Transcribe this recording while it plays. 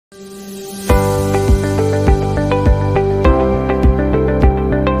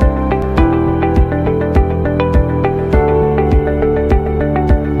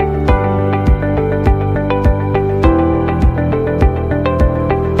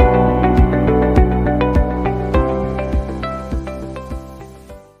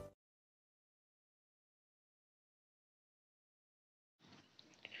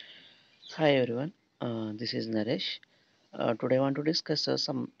Hi everyone, this is Naresh. Today I want to discuss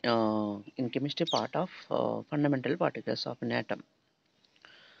some in chemistry part of fundamental particles of an atom.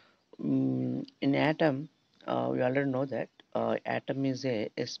 In atom, we already know that atom is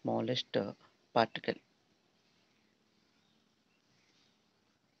a smallest particle.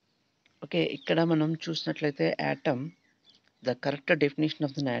 Okay, ఇక్కడ మనం చూసినట్లయితే atom, the correct definition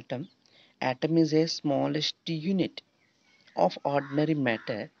of the atom is a smallest unit of ordinary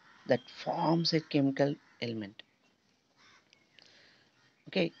matter that forms a chemical element.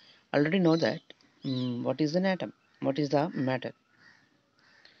 Okay, already know that what is an atom, what is the matter.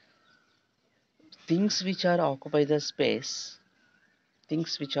 Things which are occupy the space,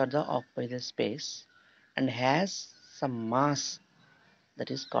 things which are the occupy the space and has some mass,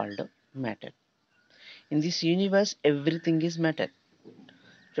 that is called matter. In this universe everything is matter.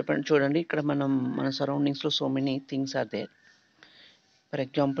 చెప్పండి చూడండి ఇక్కడ మన surroundings లో so many things are there. For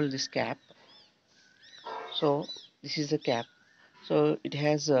example, this cap. So this is the cap. So it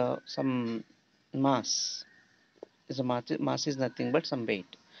has some mass. Is a mass is nothing but some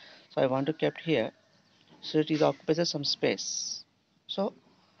weight. So I want to kept here. So it is occupies some space. So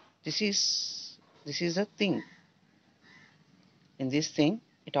this is a thing. In this thing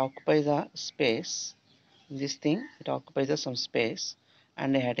it occupies a space. In this thing it occupies some space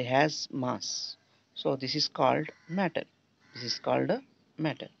and it has mass. So this is called matter. This is called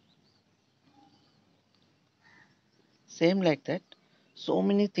matter. Same like that, so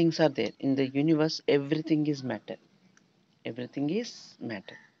many things are there in the universe. Everything is matter. Everything is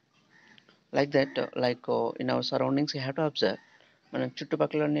matter. Like that, in our surroundings you have to observe. మనం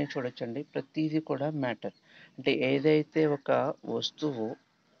చుట్టుపక్కలనే చూడొచ్చండి, ప్రతిదీ కూడా matter. అంటే ఏదైతే ఒక వస్తువు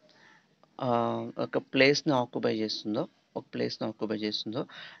ఒక ప్లేస్ని ఆక్యుపై చేస్తుందో,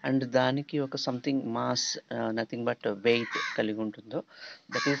 అండ్ దానికి ఒక something mass, nothing but wait కలిగి ఉంటుందో,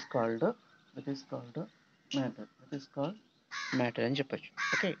 that is called matter. Matter అని చెప్పొచ్చు.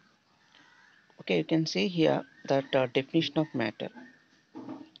 Okay, you can see here that definition of matter.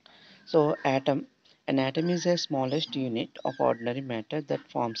 So an atom is a smallest unit of ordinary matter that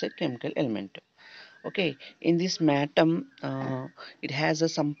forms a chemical element. Okay, in this atom, it has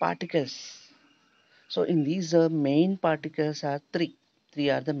some particles. So in these main particles are three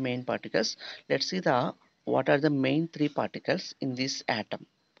are the main particles. Let's see the what are the main three particles in this atom.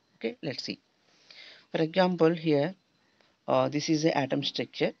 Okay, let's see. For example, here this is the atom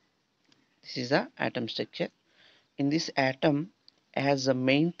structure. In this atom has the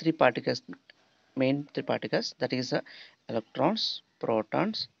main three particles, that is electrons,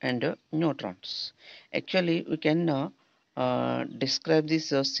 protons and neutrons. Actually we can describe this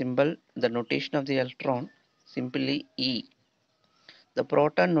symbol, the notation of the electron, simply E. The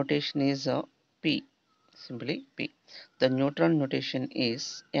proton notation is P, simply P. The neutron notation is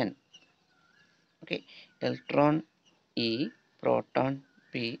N. Okay, electron E, proton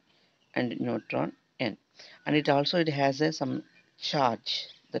P and neutron N. And it has some charge,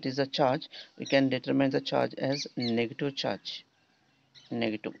 that is a charge. We can determine the charge as negative charge.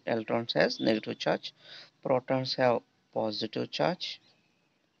 Negative. Electrons has negative charge, protons have positive charge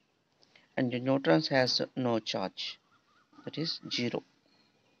and the neutrons has no charge, that is 0.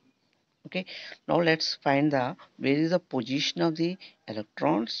 Okay, now let's find the where is the position of the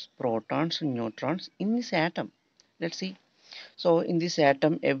electrons, protons and neutrons in this atom. Let's see. So in this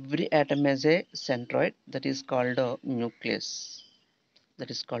atom, every atom has a centroid, that is called a nucleus.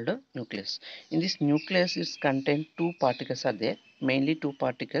 In this nucleus is contained two particles are there, mainly two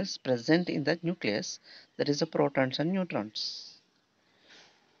particles present in the nucleus, that is the protons and neutrons.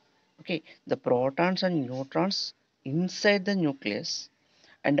 Okay, the protons and neutrons inside the nucleus,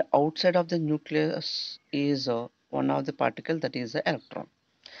 and outside of the nucleus is one of the particle, that is the electron.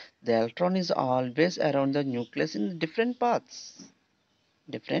 The electron is always around the nucleus in different paths.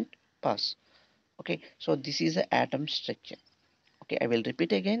 Okay, so this is the atom structure. Okay, I will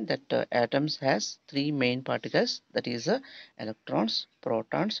repeat again that atoms has three main particles, that is electrons,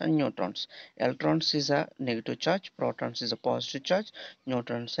 protons and neutrons. Electrons is a negative charge, protons is a positive charge,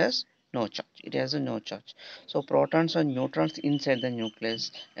 neutrons has no charge. It has a no charge. So protons and neutrons inside the nucleus,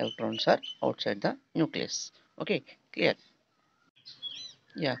 electrons are outside the nucleus. Okay, clear?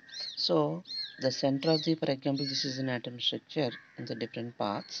 Yeah. So the center of the, for example, this is an atom structure in the different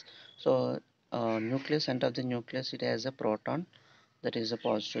parts. So nucleus, center of the nucleus, it has a proton, that is a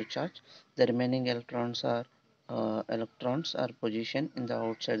positive charge. The remaining electrons are positioned in the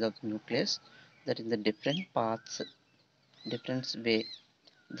outside of the nucleus, that in the different paths, different way,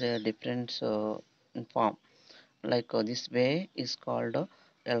 the different form. Like this way is called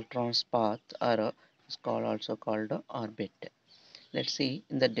electrons path, or is called also called orbit. let's see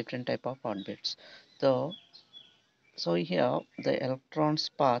in the different type of orbits. The So here the electron's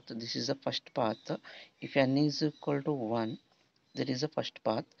path, this is the first path. If n is equal to 1, that is the first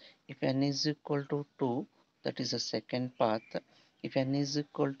path. If n is equal to 2, that is the second path. If n is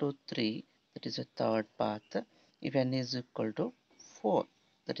equal to 3, that is the third path. If n is equal to 4,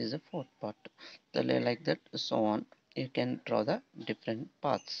 that is the fourth path. Like that, so on. You can draw the different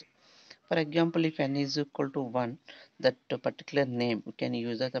paths. For example, if n is equal to 1, that particular name, you can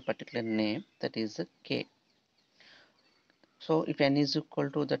use that particular name, that is k. So if n is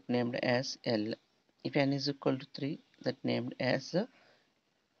equal to that named as L, if n is equal to 3, that named as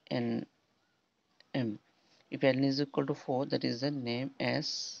n m. If n is equal to 4, that is the name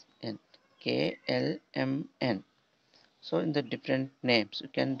as n k l m n. So in the different names, you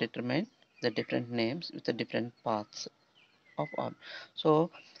can determine the different names with the different paths of orb.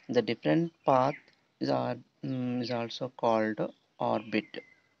 So the different path is also called orbit.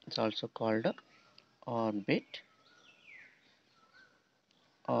 It's also called orbit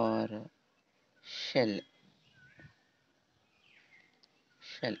or shell.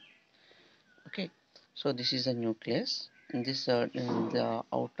 Shell. Okay, so this is the nucleus. In the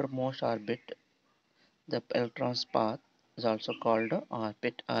outermost orbit, the electron's path is also called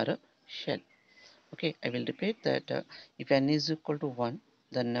orbit or a shell. Okay, I will repeat that if n is equal to 1,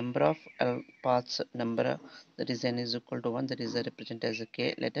 the number of paths number that is n is equal to 1, that is represented as a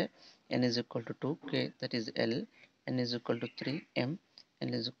k letter. N is equal to 2, k, that is L. N is equal to 3, m.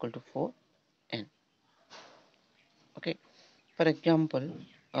 N is equal to 4, n. Okay, for example,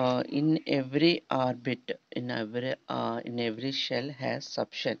 in every shell has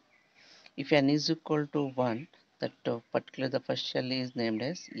subshell. If n is equal to 1, that particular the first shell is named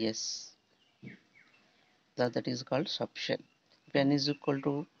as S. That is called subshell. If n is equal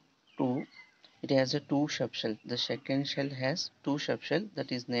to 2, it has a 2 subshell. The second shell has 2 subshell,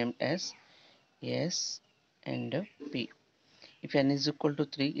 that is named as S and P. If n is equal to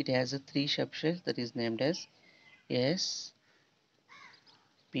 3, it has a 3 subshell, that is named as S,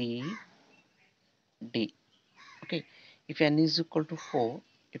 P, D. Okay, if n is equal to 4,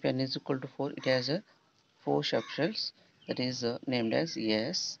 if n is equal to 4, it has a 4 subshells, that is named as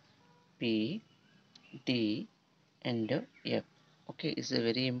S, P, D and F. Okay, it's a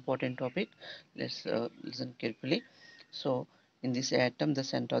very important topic. Let's listen carefully. So in this atom, the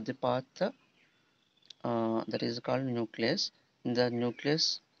center of the path, that is called nucleus. In the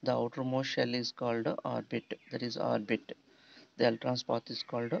nucleus, the outermost shell is called orbit, that is orbit. The electron's path is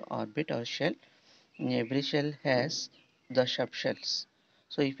called orbit or shell. Every shell has the subshells.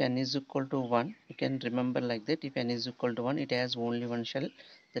 So if n is equal to 1, you can remember like that. If n is equal to 1, it has only one shell,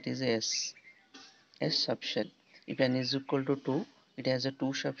 that is S subshell. If n is equal to 2, it has a 2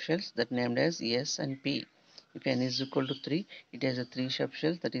 subshells that named as S and P. If n is equal to 3, it has a 3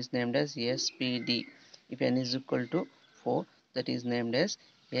 subshells that is named as SPD. If n is equal to 4, that is named as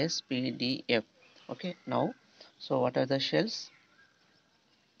SPDF. Okay, now, so what are the shells?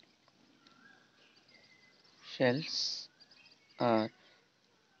 Shells are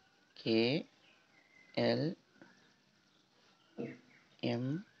K, L,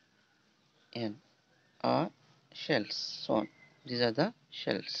 M, N are shells. So on. These are the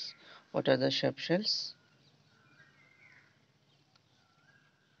shells. What are the subshells?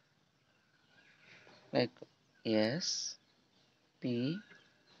 Like S, P,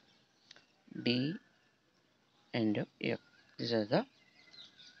 D, and F. These are the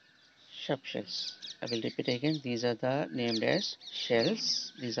subshells. I will repeat again. These are the named as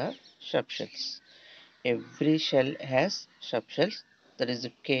shells. These are subshells. Every shell has subshells. That is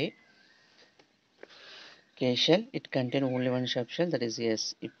the K shell. It contains only one subshell. That is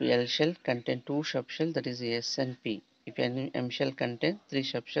S. If L shell contain two subshells. That is S and P. If M shell contain three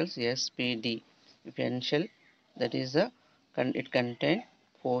subshells. S, P, D. If N shell, that is the it contain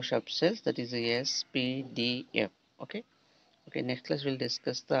four subshells. That is S, P, D, F. Okay. Okay, next class we'll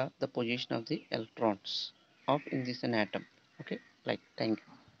discuss the position of the electrons of in this an atom. Okay, like thank you.